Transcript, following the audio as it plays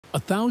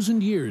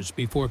1,000 years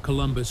before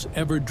Columbus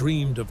ever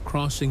dreamed of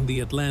crossing the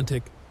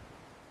Atlantic,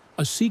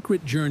 a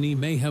secret journey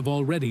may have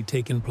already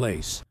taken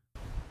place.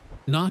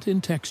 Not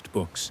in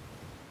textbooks,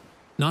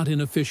 not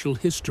in official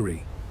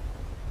history,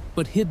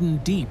 but hidden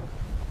deep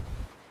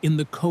in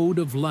the code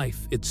of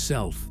life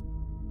itself,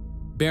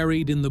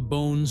 buried in the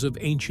bones of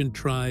ancient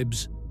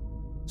tribes,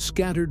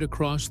 scattered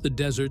across the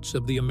deserts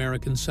of the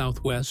American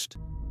Southwest,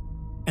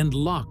 and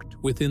locked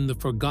within the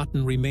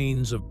forgotten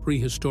remains of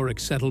prehistoric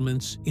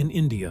settlements in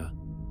India.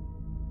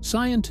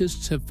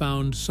 Scientists have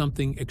found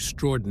something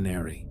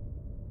extraordinary,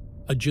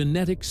 a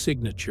genetic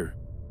signature,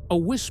 a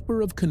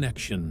whisper of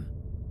connection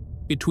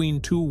between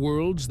two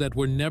worlds that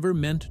were never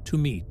meant to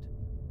meet.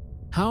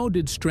 How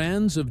did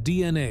strands of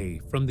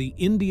DNA from the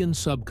Indian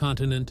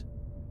subcontinent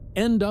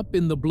end up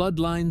in the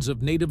bloodlines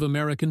of Native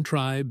American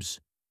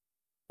tribes?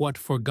 What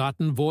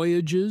forgotten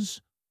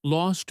voyages,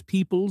 lost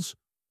peoples,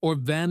 or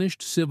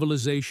vanished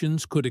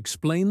civilizations could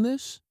explain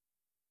this?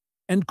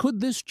 And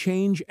could this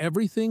change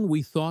everything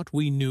we thought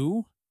we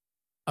knew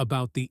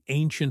about the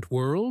ancient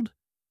world?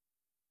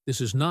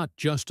 This is not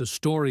just a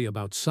story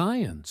about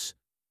science.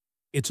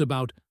 It's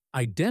about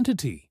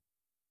identity,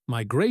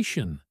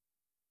 migration,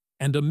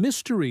 and a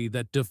mystery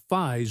that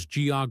defies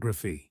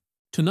geography.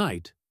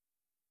 Tonight,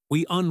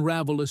 we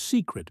unravel a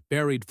secret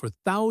buried for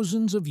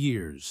thousands of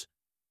years,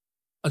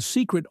 a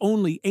secret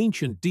only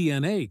ancient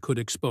DNA could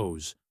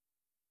expose.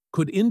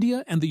 Could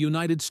India and the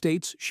United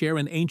States share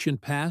an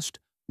ancient past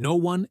no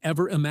one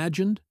ever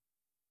imagined?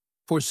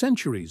 For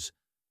centuries,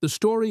 the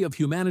story of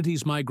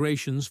humanity's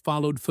migrations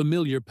followed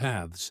familiar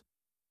paths,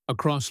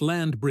 across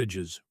land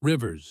bridges,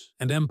 rivers,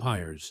 and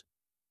empires.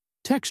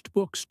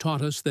 Textbooks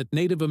taught us that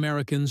Native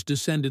Americans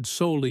descended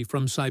solely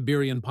from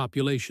Siberian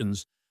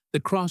populations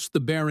that crossed the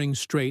Bering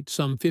Strait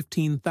some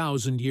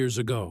 15,000 years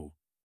ago.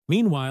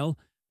 Meanwhile,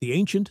 the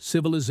ancient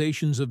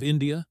civilizations of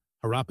India,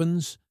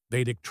 Harappans,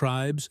 Vedic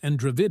tribes, and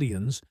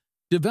Dravidians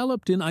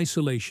developed in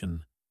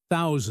isolation,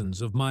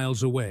 thousands of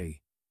miles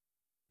away.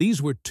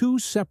 These were two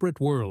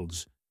separate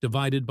worlds,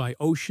 divided by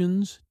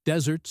oceans,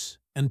 deserts,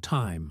 and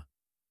time.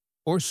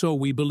 Or so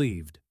we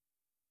believed.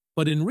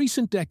 But in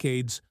recent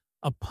decades,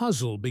 a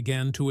puzzle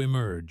began to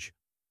emerge.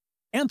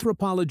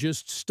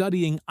 Anthropologists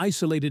studying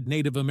isolated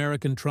Native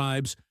American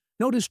tribes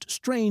noticed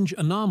strange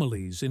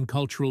anomalies in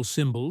cultural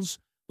symbols,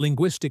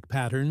 linguistic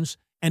patterns,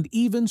 and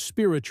even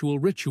spiritual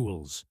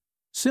rituals,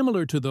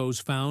 similar to those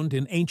found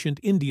in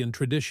ancient Indian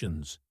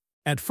traditions.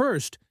 At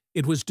first,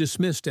 it was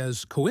dismissed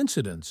as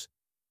coincidence,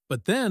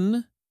 but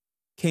then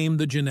came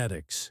the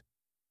genetics.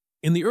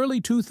 In the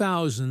early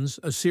 2000s,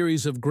 a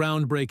series of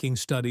groundbreaking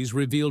studies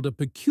revealed a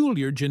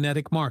peculiar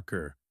genetic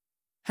marker,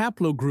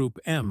 Haplogroup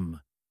M,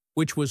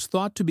 which was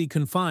thought to be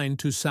confined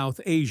to South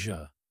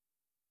Asia.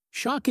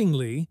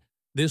 Shockingly,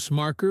 this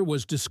marker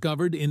was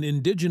discovered in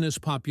indigenous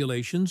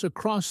populations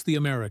across the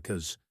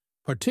Americas,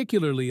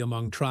 particularly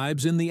among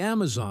tribes in the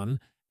Amazon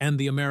and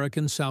the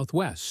American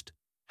Southwest.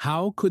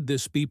 How could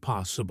this be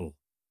possible?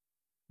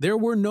 There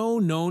were no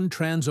known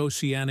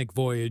transoceanic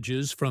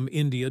voyages from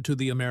India to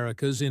the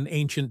Americas in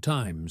ancient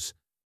times,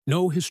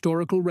 no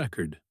historical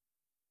record,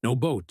 no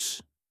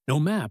boats, no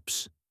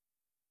maps,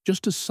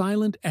 just a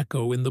silent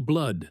echo in the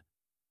blood,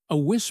 a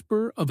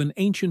whisper of an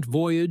ancient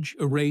voyage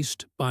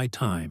erased by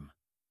time.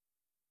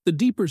 The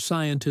deeper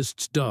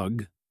scientists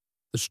dug,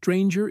 the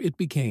stranger it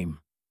became.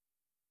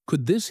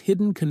 Could this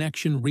hidden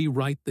connection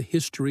rewrite the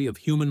history of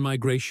human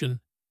migration?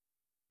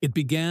 It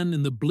began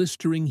in the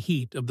blistering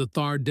heat of the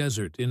Thar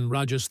Desert in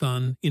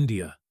Rajasthan,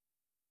 India.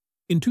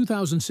 In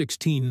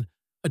 2016,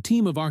 a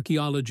team of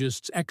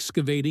archaeologists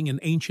excavating an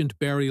ancient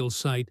burial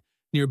site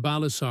near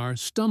Balasar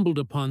stumbled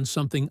upon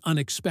something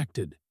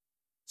unexpected.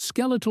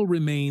 Skeletal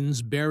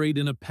remains buried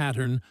in a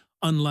pattern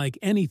unlike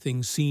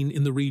anything seen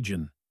in the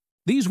region.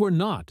 These were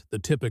not the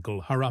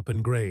typical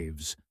Harappan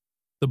graves.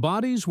 The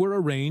bodies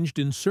were arranged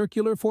in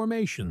circular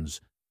formations,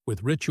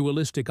 with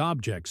ritualistic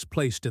objects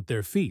placed at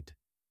their feet.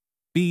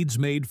 Beads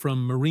made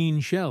from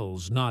marine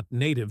shells not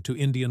native to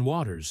Indian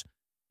waters,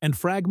 and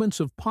fragments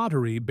of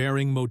pottery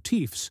bearing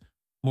motifs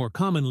more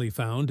commonly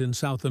found in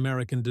South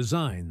American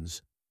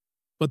designs.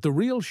 But the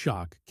real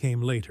shock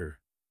came later,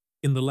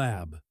 in the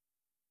lab.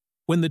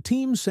 When the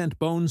team sent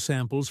bone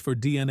samples for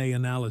DNA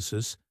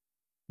analysis,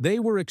 they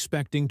were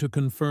expecting to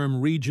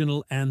confirm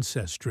regional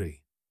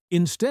ancestry.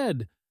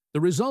 Instead, the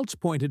results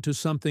pointed to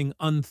something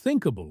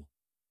unthinkable: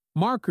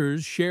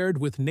 markers shared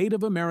with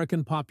Native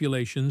American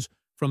populations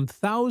from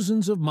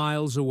thousands of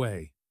miles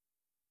away.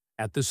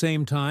 At the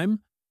same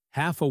time,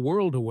 half a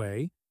world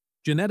away,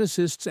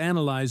 geneticists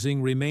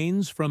analyzing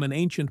remains from an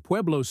ancient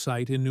Pueblo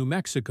site in New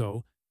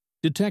Mexico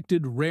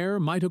detected rare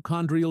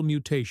mitochondrial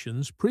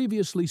mutations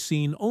previously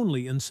seen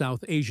only in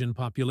South Asian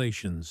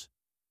populations.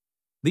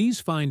 These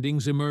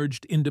findings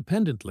emerged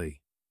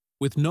independently,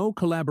 with no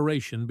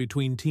collaboration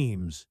between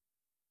teams.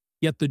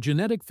 Yet the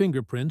genetic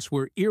fingerprints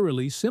were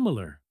eerily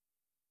similar.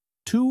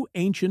 Two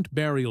ancient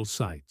burial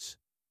sites,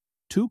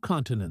 two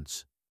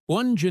continents,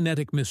 one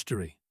genetic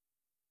mystery.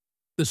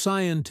 The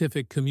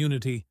scientific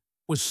community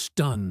was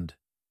stunned.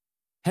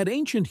 Had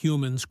ancient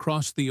humans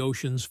crossed the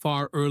oceans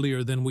far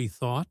earlier than we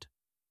thought?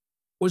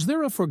 Was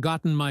there a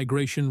forgotten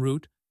migration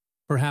route,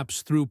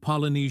 perhaps through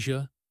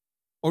Polynesia,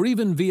 or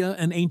even via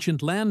an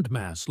ancient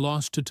landmass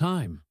lost to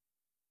time?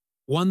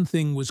 One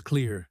thing was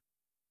clear.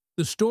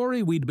 The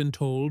story we'd been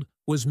told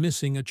was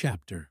missing a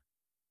chapter.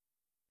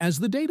 As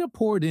the data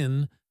poured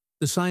in,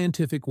 the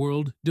scientific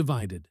world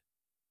divided.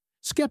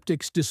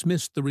 Skeptics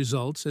dismissed the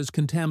results as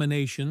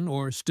contamination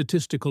or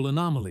statistical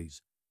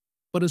anomalies,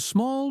 but a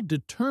small,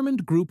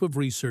 determined group of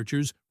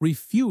researchers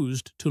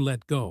refused to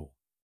let go.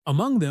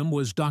 Among them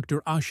was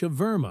Dr. Asha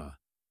Verma,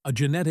 a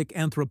genetic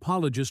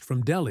anthropologist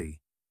from Delhi,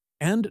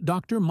 and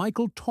Dr.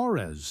 Michael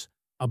Torres,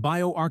 a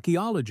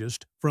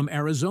bioarchaeologist from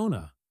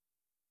Arizona.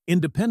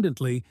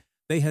 Independently,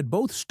 they had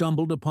both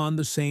stumbled upon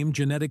the same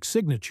genetic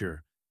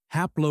signature,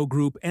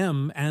 Haplogroup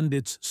M and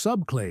its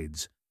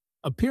subclades,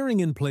 appearing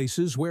in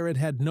places where it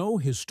had no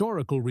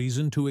historical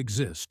reason to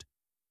exist.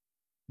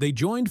 They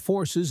joined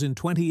forces in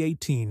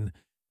 2018,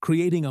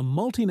 creating a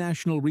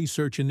multinational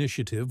research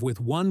initiative with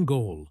one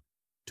goal: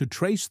 to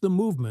trace the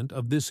movement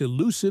of this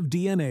elusive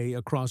DNA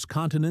across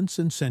continents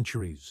and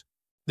centuries.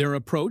 Their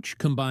approach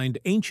combined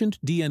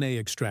ancient DNA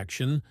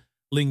extraction,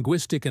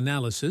 linguistic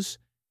analysis,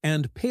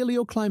 and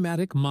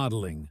paleoclimatic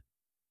modeling.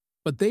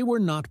 But they were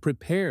not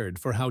prepared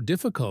for how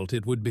difficult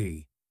it would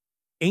be.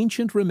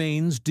 Ancient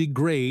remains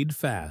degrade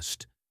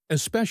fast,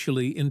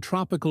 especially in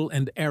tropical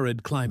and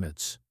arid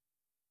climates.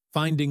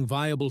 Finding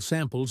viable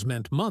samples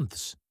meant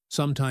months,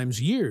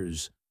 sometimes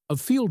years,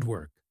 of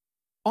fieldwork,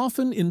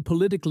 often in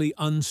politically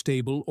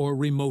unstable or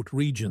remote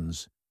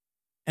regions.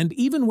 And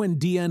even when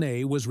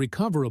DNA was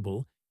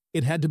recoverable,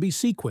 it had to be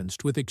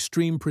sequenced with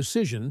extreme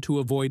precision to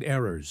avoid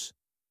errors.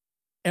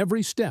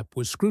 Every step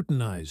was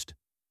scrutinized.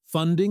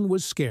 Funding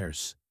was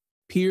scarce.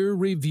 Peer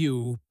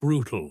review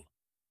brutal.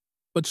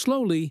 But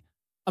slowly,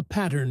 a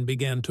pattern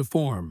began to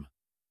form.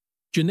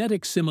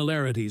 Genetic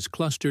similarities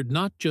clustered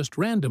not just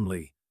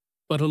randomly,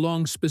 but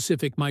along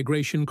specific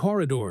migration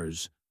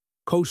corridors,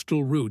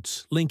 coastal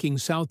routes linking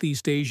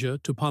Southeast Asia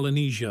to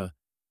Polynesia,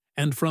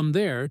 and from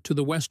there to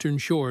the western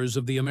shores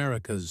of the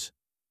Americas.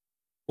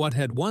 What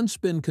had once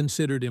been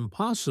considered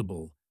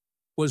impossible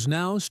was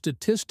now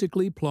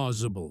statistically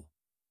plausible.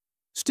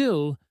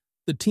 Still,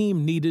 the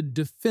team needed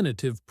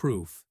definitive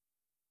proof,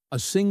 a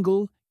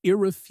single,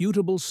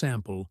 irrefutable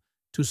sample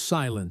to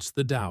silence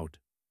the doubt.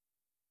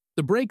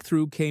 The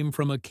breakthrough came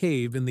from a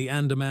cave in the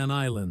Andaman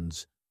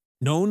Islands.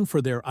 Known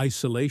for their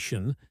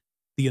isolation,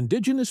 the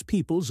indigenous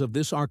peoples of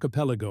this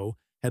archipelago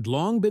had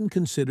long been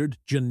considered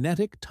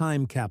genetic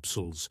time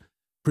capsules,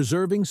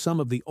 preserving some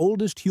of the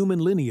oldest human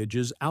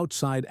lineages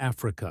outside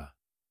Africa.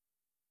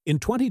 In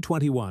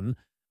 2021,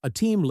 a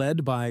team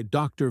led by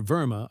Dr.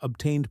 Verma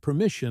obtained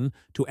permission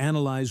to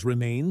analyze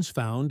remains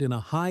found in a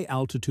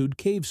high-altitude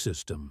cave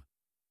system,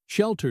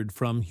 sheltered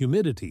from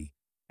humidity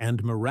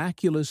and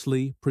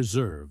miraculously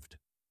preserved.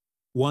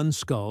 One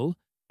skull,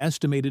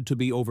 estimated to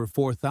be over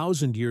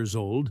 4,000 years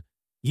old,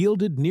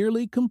 yielded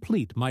nearly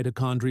complete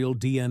mitochondrial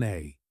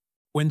DNA.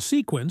 When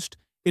sequenced,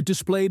 it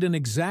displayed an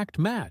exact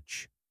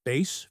match,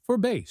 base for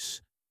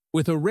base,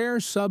 with a rare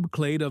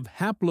subclade of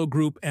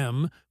haplogroup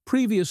M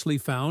previously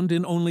found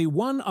in only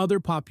one other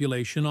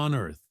population on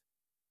Earth,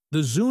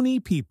 the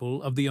Zuni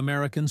people of the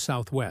American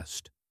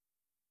Southwest.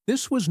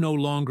 This was no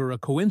longer a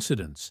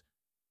coincidence.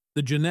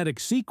 The genetic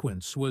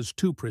sequence was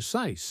too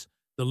precise,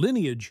 the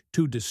lineage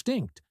too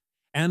distinct,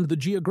 and the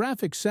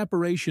geographic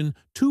separation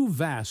too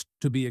vast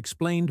to be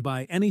explained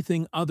by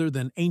anything other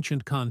than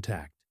ancient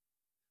contact.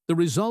 The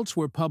results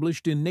were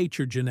published in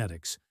Nature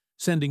Genetics,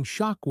 sending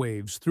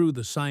shockwaves through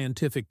the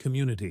scientific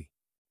community.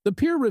 The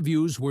peer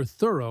reviews were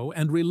thorough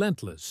and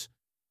relentless,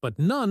 but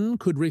none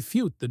could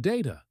refute the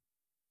data.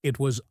 It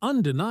was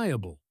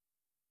undeniable.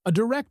 A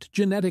direct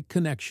genetic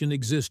connection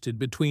existed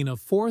between a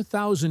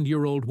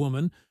 4,000-year-old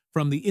woman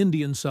from the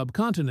Indian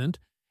subcontinent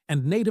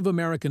and Native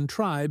American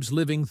tribes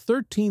living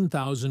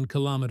 13,000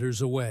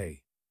 kilometers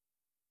away.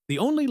 The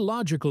only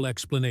logical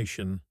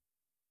explanation: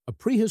 a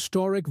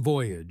prehistoric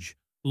voyage,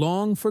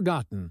 long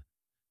forgotten,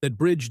 that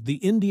bridged the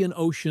Indian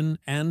Ocean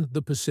and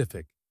the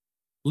Pacific,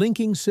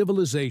 linking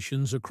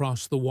civilizations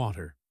across the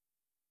water.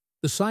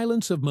 The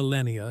silence of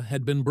millennia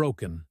had been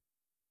broken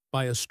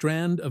by a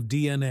strand of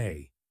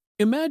DNA.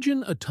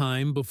 Imagine a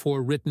time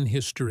before written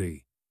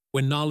history,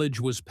 when knowledge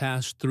was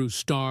passed through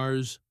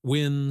stars,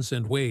 winds,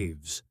 and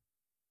waves.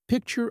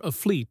 Picture a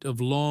fleet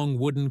of long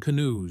wooden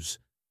canoes,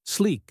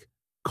 sleek,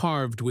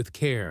 carved with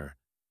care,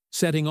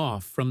 setting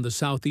off from the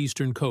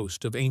southeastern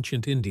coast of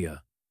ancient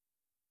India.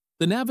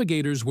 The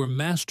navigators were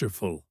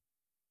masterful,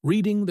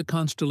 reading the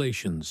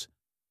constellations,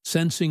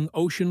 sensing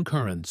ocean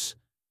currents,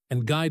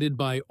 and guided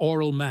by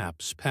oral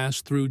maps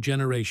passed through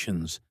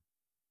generations.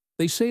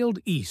 They sailed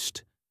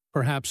east,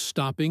 perhaps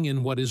stopping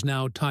in what is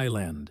now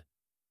Thailand,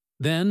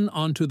 then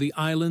onto the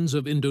islands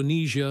of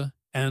Indonesia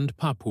and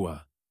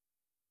Papua.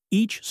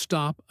 Each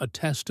stop a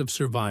test of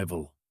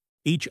survival,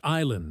 each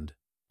island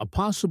a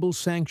possible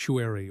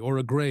sanctuary or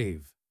a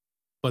grave.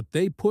 But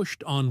they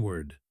pushed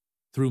onward,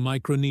 through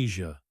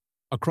Micronesia,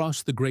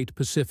 across the Great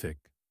Pacific,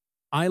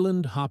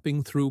 island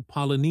hopping through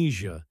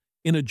Polynesia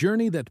in a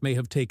journey that may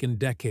have taken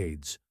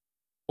decades,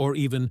 or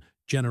even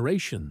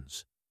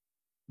generations.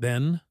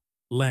 Then,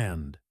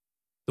 land,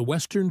 the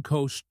western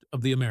coast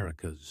of the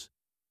Americas,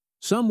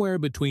 somewhere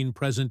between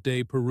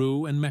present-day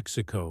Peru and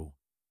Mexico.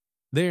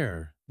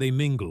 There, they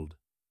mingled,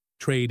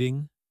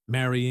 trading,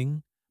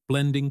 marrying,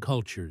 blending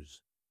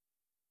cultures.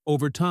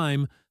 Over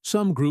time,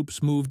 some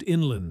groups moved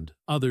inland,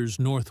 others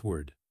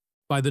northward.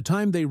 By the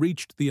time they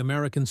reached the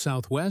American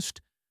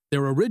Southwest,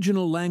 their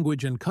original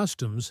language and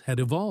customs had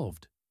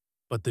evolved,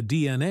 but the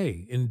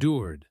DNA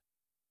endured.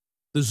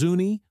 The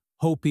Zuni,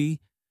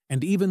 Hopi,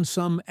 and even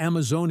some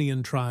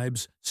Amazonian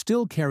tribes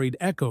still carried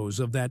echoes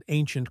of that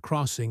ancient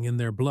crossing in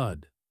their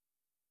blood.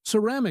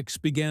 Ceramics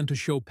began to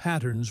show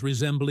patterns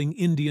resembling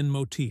Indian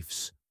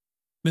motifs.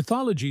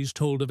 Mythologies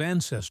told of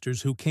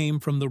ancestors who came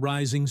from the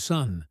rising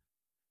sun,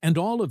 and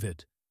all of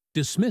it,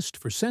 dismissed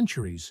for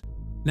centuries,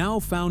 now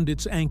found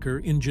its anchor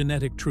in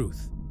genetic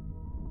truth.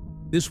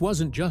 This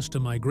wasn't just a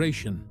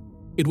migration.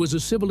 It was a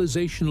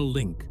civilizational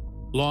link,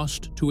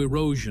 lost to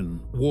erosion,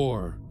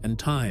 war, and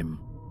time,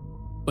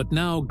 but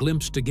now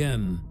glimpsed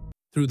again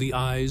through the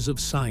eyes of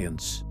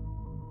science.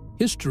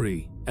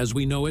 History, as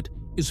we know it,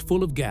 is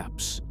full of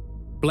gaps,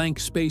 blank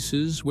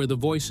spaces where the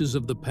voices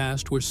of the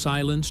past were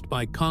silenced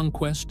by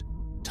conquest,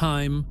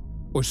 time,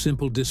 or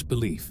simple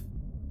disbelief.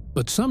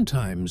 But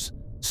sometimes,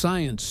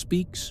 science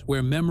speaks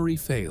where memory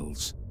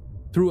fails.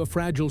 Through a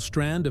fragile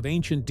strand of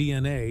ancient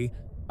DNA,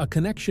 a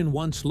connection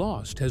once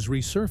lost has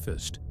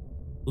resurfaced,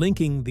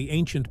 linking the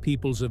ancient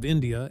peoples of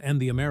India and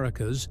the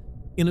Americas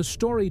in a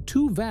story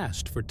too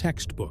vast for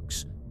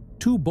textbooks,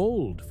 too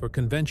bold for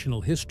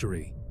conventional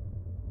history.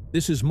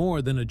 This is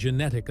more than a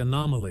genetic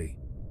anomaly.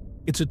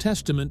 It's a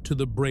testament to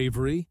the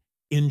bravery,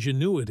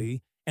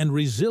 ingenuity, and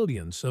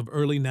resilience of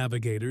early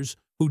navigators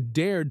who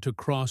dared to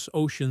cross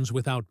oceans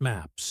without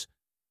maps,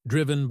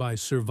 driven by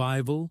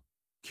survival,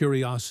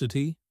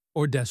 curiosity,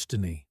 or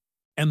destiny.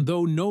 And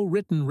though no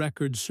written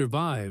records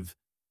survive,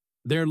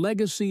 their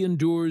legacy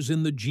endures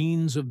in the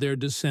genes of their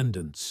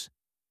descendants,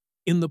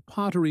 in the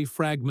pottery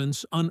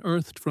fragments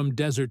unearthed from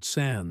desert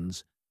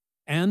sands,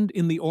 and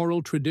in the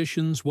oral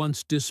traditions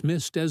once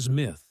dismissed as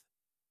myth.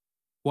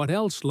 What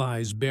else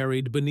lies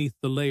buried beneath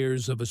the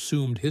layers of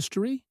assumed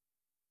history?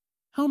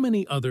 How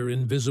many other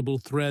invisible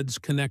threads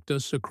connect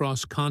us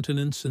across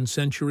continents and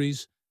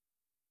centuries?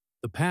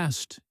 The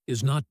past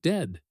is not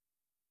dead.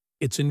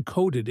 It's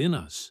encoded in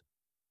us,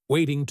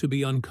 waiting to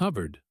be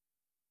uncovered,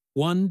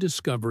 one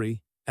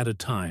discovery at a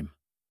time.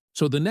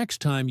 So the next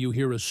time you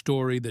hear a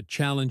story that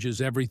challenges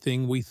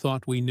everything we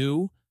thought we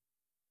knew,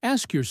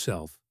 ask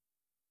yourself,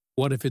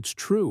 what if it's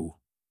true?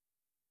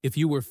 If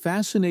you were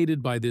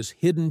fascinated by this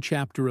hidden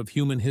chapter of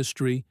human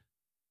history,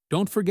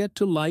 don't forget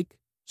to like,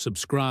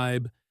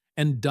 subscribe,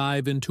 and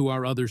dive into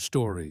our other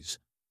stories.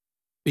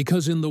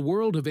 Because in the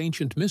world of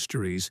ancient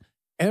mysteries,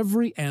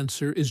 every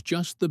answer is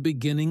just the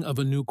beginning of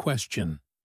a new question.